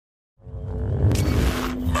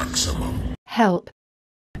maximum. Help.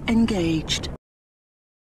 Engaged.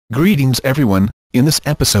 Greetings everyone, in this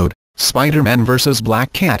episode, Spider-Man vs.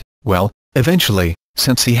 Black Cat, well, eventually,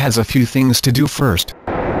 since he has a few things to do first.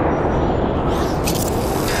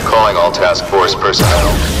 Calling all task force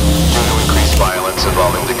personnel. Due to increased violence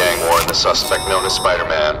involving the gang war and the suspect known as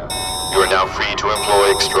Spider-Man, you are now free to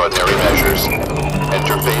employ extraordinary measures.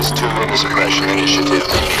 Enter Phase 2 of the Suppression Initiative.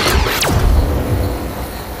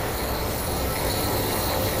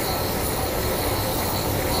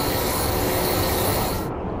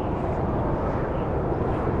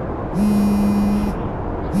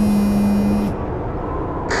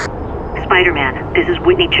 Spider-Man, this is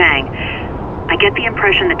Whitney Chang. I get the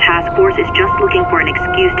impression the task force is just looking for an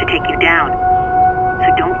excuse to take you down.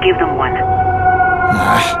 So don't give them one.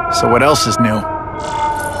 So what else is new?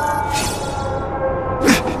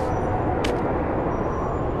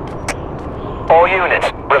 All units,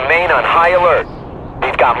 remain on high alert.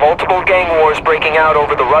 We've got multiple gang wars breaking out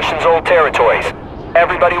over the Russians' old territories.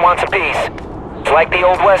 Everybody wants a piece. It's like the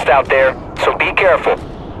Old West out there, so be careful.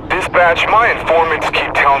 Dispatch, my informants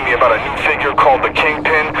keep telling me about a new figure called the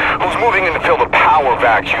Kingpin, who's moving in to fill the power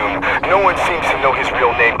vacuum. No one seems to know his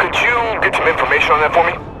real name. Could you get some information on that for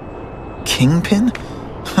me? Kingpin?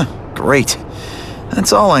 Huh, great.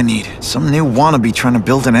 That's all I need. Some new wannabe trying to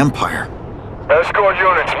build an empire. Escort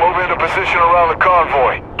units, move into position around the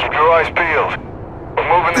convoy. Keep your eyes peeled. We're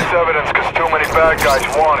moving this evidence because too many bad guys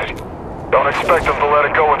want it. Don't expect them to let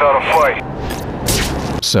it go without a fight.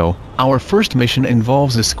 So, our first mission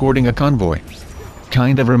involves escorting a convoy.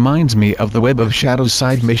 Kind of reminds me of the Web of Shadows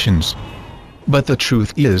side missions. But the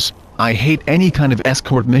truth is, I hate any kind of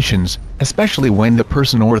escort missions, especially when the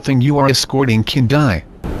person or thing you are escorting can die.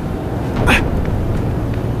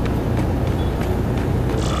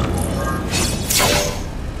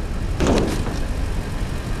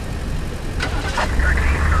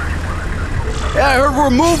 Yeah, I heard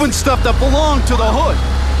we're moving stuff that belonged to the hood.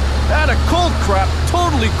 That occult crap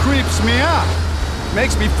totally creeps me out.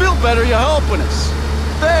 Makes me feel better you're helping us.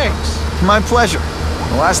 Thanks. My pleasure.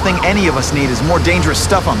 The last thing any of us need is more dangerous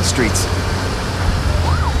stuff on the streets.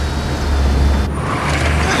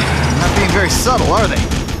 Not being very subtle, are they?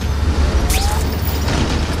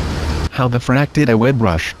 How the frack did a web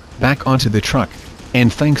rush back onto the truck.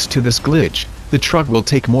 And thanks to this glitch, the truck will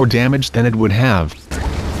take more damage than it would have.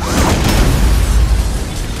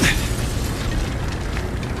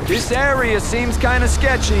 This area seems kinda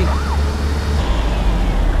sketchy.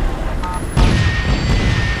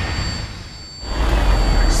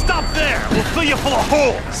 Stop there! We'll fill you full of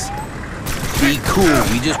holes! Be cool,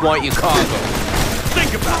 we just want your cargo.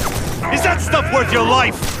 Think about it! Is that stuff worth your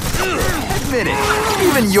life? Admit it,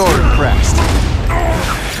 even you're impressed.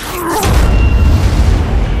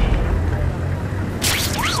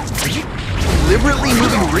 Are you deliberately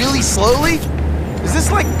moving really slowly? Is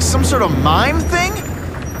this like some sort of mime thing?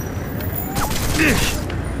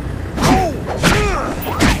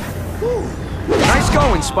 Nice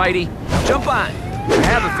going, Spidey. Jump on. I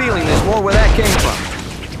have a feeling there's more where that came from.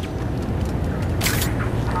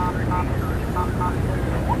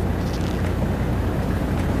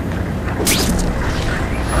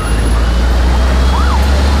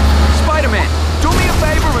 Spider-Man, do me a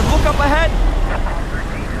favor and look up ahead.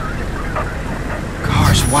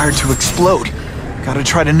 Car's wired to explode. Gotta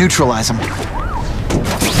try to neutralize them.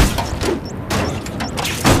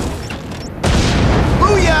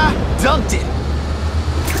 Dunked it!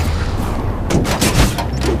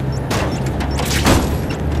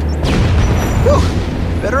 Whew!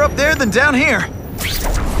 Better up there than down here.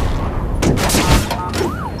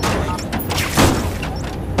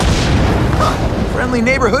 Huh. Friendly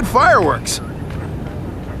neighborhood fireworks.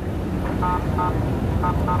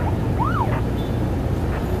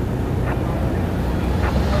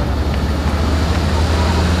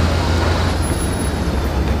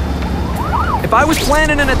 If I was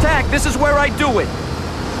planning an attack, this is where I'd do it.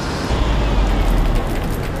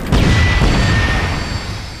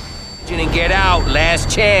 Didn't get out, last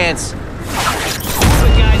chance.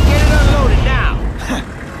 Good guys, get it unloaded now!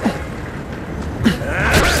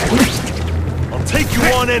 I'll take you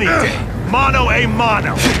on any day. Mano a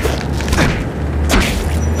mano.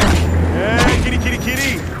 Hey, kitty, kitty,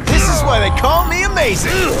 kitty. This is why they call me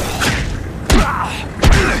amazing.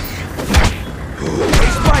 Hey,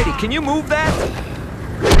 Spidey, can you move that?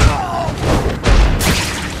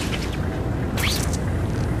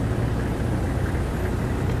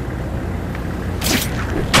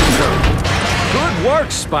 Good work,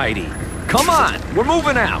 Spidey. Come on, we're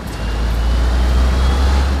moving out.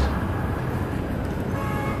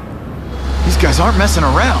 These guys aren't messing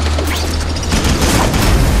around.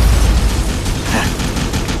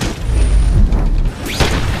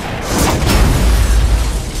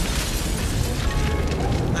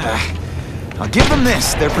 on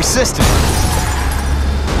this, they're persistent.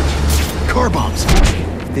 Car bombs.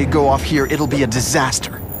 If they go off here, it'll be a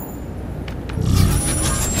disaster.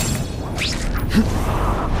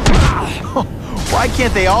 Why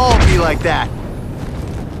can't they all be like that?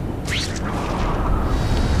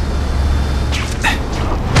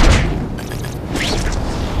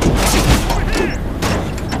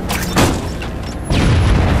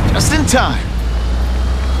 Just in time.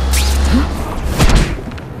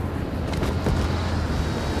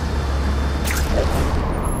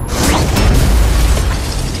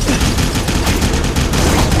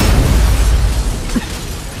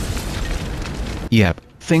 Yep,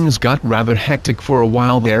 things got rather hectic for a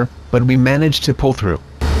while there, but we managed to pull through.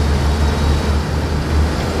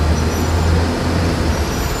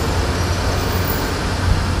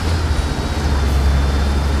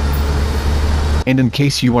 And in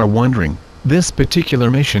case you are wondering, this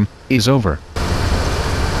particular mission is over.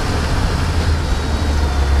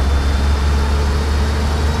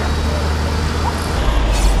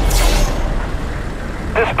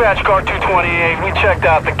 Dispatch car 228, we checked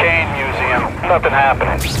out the Kane Museum. Nothing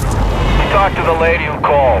happening. We talked to the lady who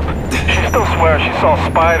called. She still swears she saw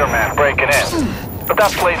Spiderman breaking in. But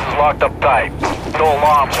that place is locked up tight. No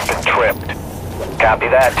alarms have been tripped. Copy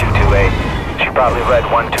that, 228. She probably read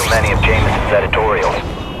one too many of Jameson's editorials.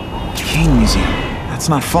 Kane Museum. That's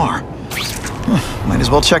not far. Might as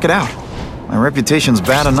well check it out. My reputation's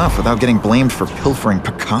bad enough without getting blamed for pilfering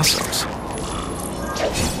Picassos.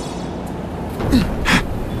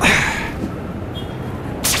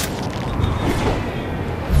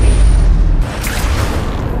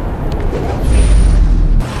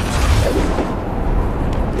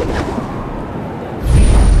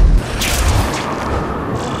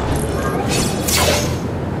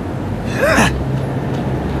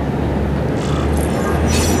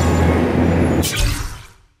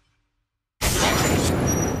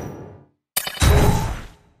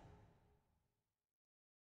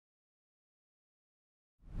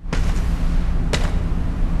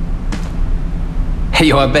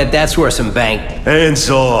 Yo, I bet that's worth some bank. Hands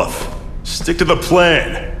off. Stick to the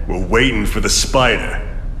plan. We're waiting for the Spider.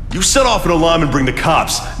 You set off an alarm and bring the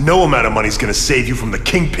cops. No amount of money's gonna save you from the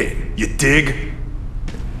Kingpin. You dig?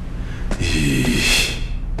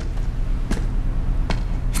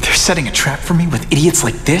 They're setting a trap for me with idiots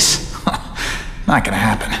like this? Not gonna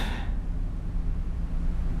happen.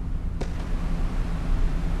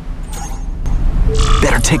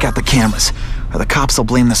 Better take out the cameras, or the cops will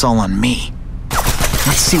blame this all on me.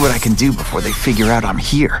 Let's see what I can do before they figure out I'm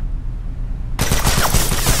here.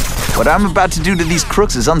 What I'm about to do to these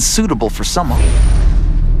crooks is unsuitable for someone.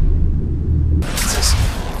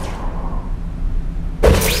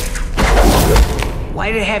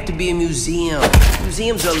 Why did it have to be a museum?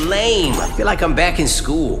 Museums are lame. I feel like I'm back in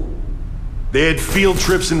school. They had field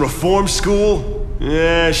trips in reform school?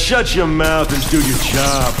 Yeah, shut your mouth and do your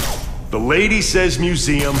job. The lady says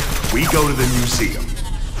museum, we go to the museum.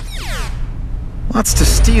 Lots to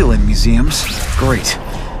steal in museums. Great.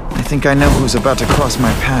 I think I know who's about to cross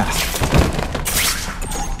my path.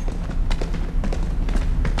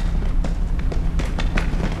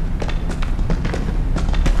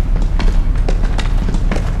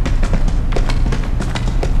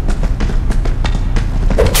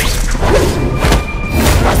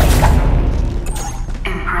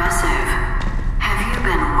 Impressive. Have you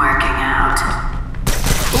been working out?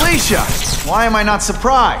 Felicia! Why am I not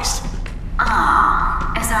surprised?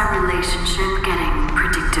 Is our relationship getting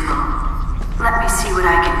predictable? Let me see what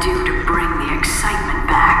I can do to bring the excitement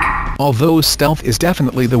back. Although stealth is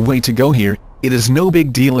definitely the way to go here, it is no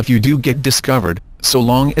big deal if you do get discovered, so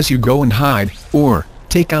long as you go and hide, or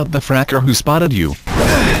take out the fracker who spotted you.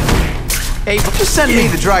 Hey, just send me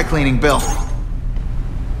the dry cleaning bill.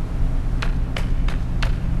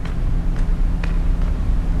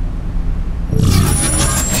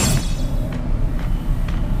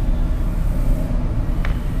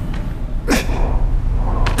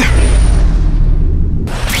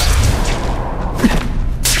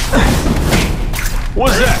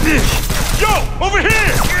 What's that? Yo, over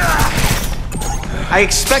here! I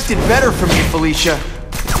expected better from you, Felicia.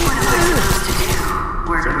 What am I supposed to do?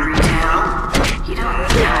 Work in retail? You don't have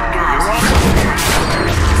guys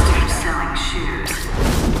who selling shoes.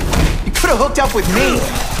 You could have hooked up with me.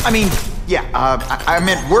 I mean, yeah, I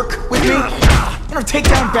meant work with me. You know, take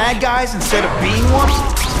down bad guys instead of being one.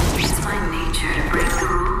 It's my nature to break the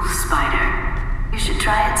rules, Spider. You should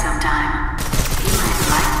try it sometime. You might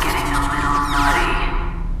like getting a little naughty.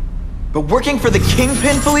 But working for the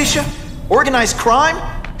Kingpin, Felicia? Organized crime?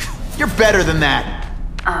 You're better than that.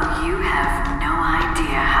 Oh, you have no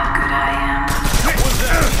idea how good I am.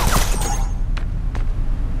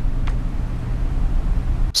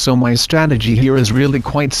 so my strategy here is really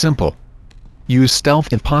quite simple. Use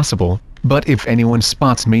stealth if possible, but if anyone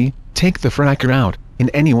spots me, take the fracker out, and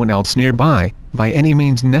anyone else nearby, by any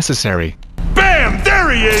means necessary. Bam! There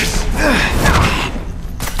he is!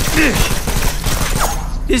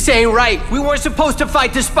 This ain't right. We weren't supposed to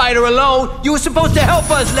fight the spider alone. You were supposed to help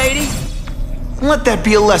us, lady. Let that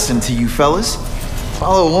be a lesson to you fellas.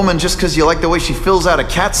 Follow a woman just because you like the way she fills out a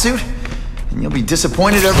catsuit, and you'll be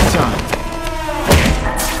disappointed every time.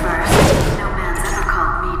 That's first. No man's ever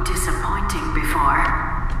called me disappointing before.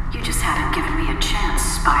 You just haven't given me a chance,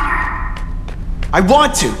 Spider. I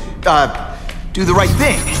want to, do the right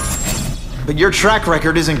thing. But your track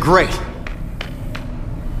record isn't great.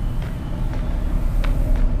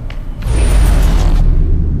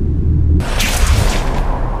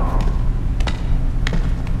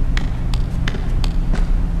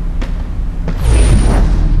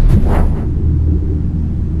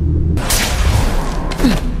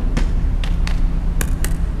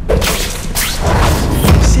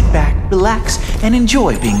 Relax and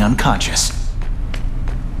enjoy being unconscious.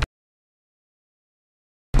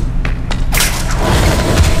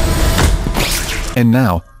 And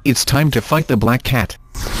now, it's time to fight the Black Cat.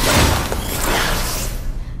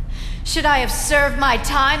 Should I have served my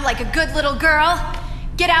time like a good little girl?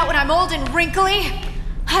 Get out when I'm old and wrinkly?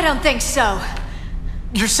 I don't think so.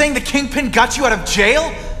 You're saying the Kingpin got you out of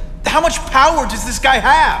jail? How much power does this guy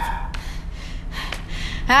have?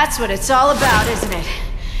 That's what it's all about, isn't it?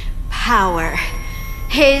 Power.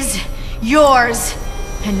 His, yours,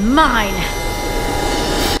 and mine.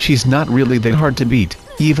 She's not really that hard to beat,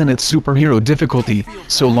 even at superhero difficulty,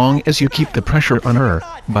 so long as you keep the pressure on her,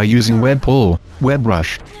 by using web pull, web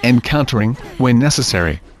rush, and countering, when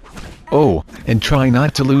necessary. Oh, and try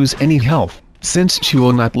not to lose any health, since she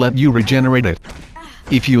will not let you regenerate it.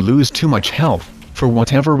 If you lose too much health, for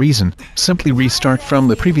whatever reason, simply restart from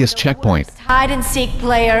the previous checkpoint. Hide-and-seek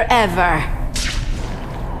player ever.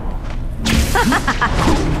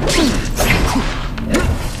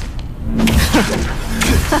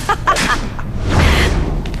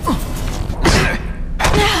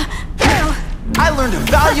 I learned a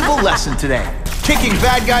valuable lesson today. Kicking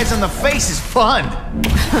bad guys in the face is fun.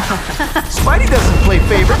 Spidey doesn't play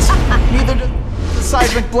favorites. Neither does the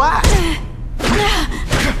Seismic Blast.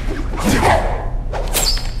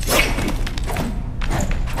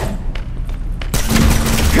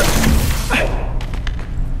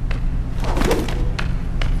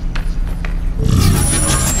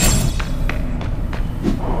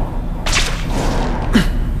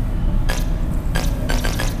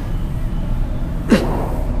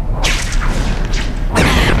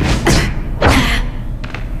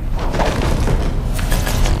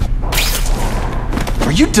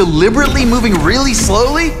 Are you deliberately moving really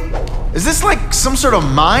slowly? Is this like some sort of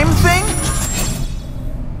mime thing?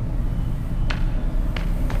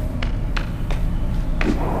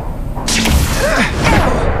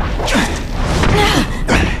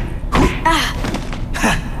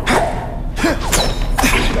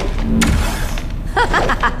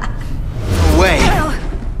 Way.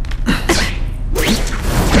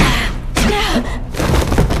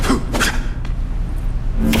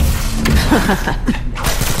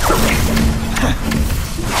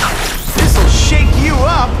 This'll shake you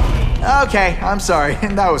up. Okay, I'm sorry.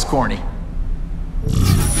 That was corny.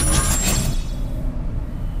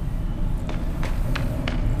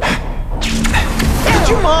 Did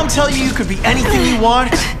your mom tell you you could be anything you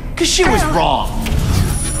want? 'Cause she was wrong.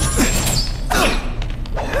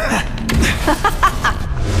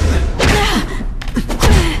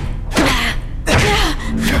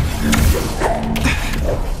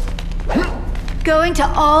 Going to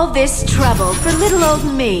all this trouble for little old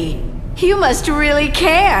me. You must really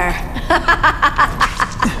care.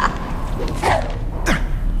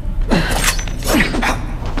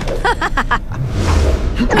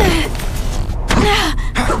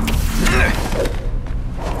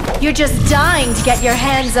 You're just dying to get your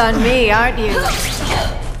hands on me, aren't you?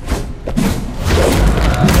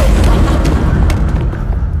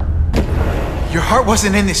 Your heart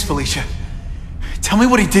wasn't in this, Felicia. Tell me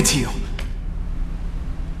what he did to you.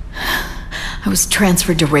 I was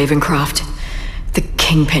transferred to Ravencroft. The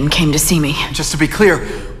Kingpin came to see me. Just to be clear,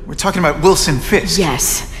 we're talking about Wilson Fisk.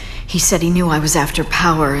 Yes. He said he knew I was after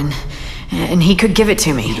power and he could give it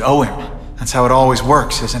to me. You'd owe him. That's how it always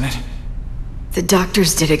works, isn't it? The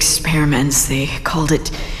doctors did experiments. They called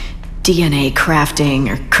it DNA crafting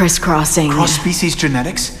or crisscrossing. Cross-species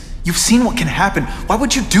genetics? You've seen what can happen. Why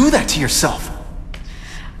would you do that to yourself?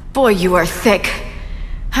 Boy, you are thick.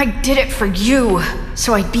 I did it for you,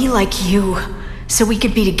 so I'd be like you, so we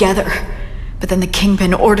could be together. But then the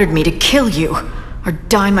Kingpin ordered me to kill you. or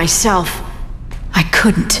die myself. I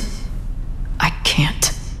couldn't. I can't.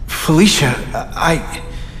 Felicia, I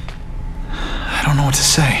don't know what to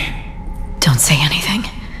say. Don't say anything.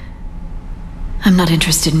 I'm not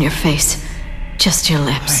interested in your face. Just your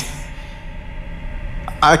lips.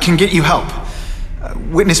 I can get you help.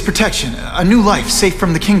 Witness protection, a new life safe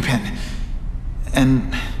from the Kingpin.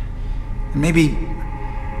 And maybe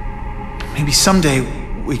someday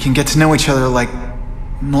we can get to know each other like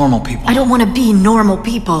normal people. I don't want to be normal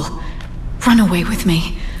people. Run away with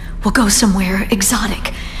me. We'll go somewhere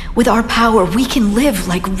exotic. With our power, we can live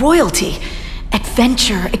like royalty.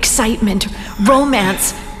 Adventure, excitement,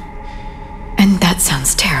 romance. And that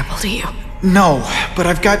sounds terrible to you. No, but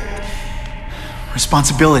I've got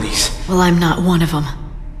responsibilities. Well, I'm not one of them.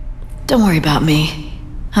 Don't worry about me.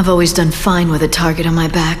 I've always done fine with a target on my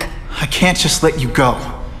back. I can't just let you go.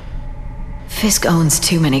 Fisk owns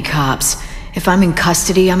too many cops. If I'm in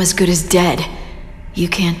custody, I'm as good as dead. You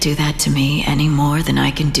can't do that to me any more than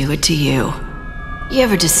I can do it to you. You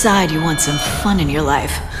ever decide you want some fun in your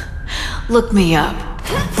life? Look me up.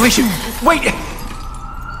 Felicia, wait!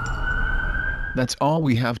 That's all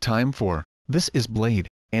we have time for. This is Blade,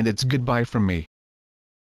 and it's goodbye from me.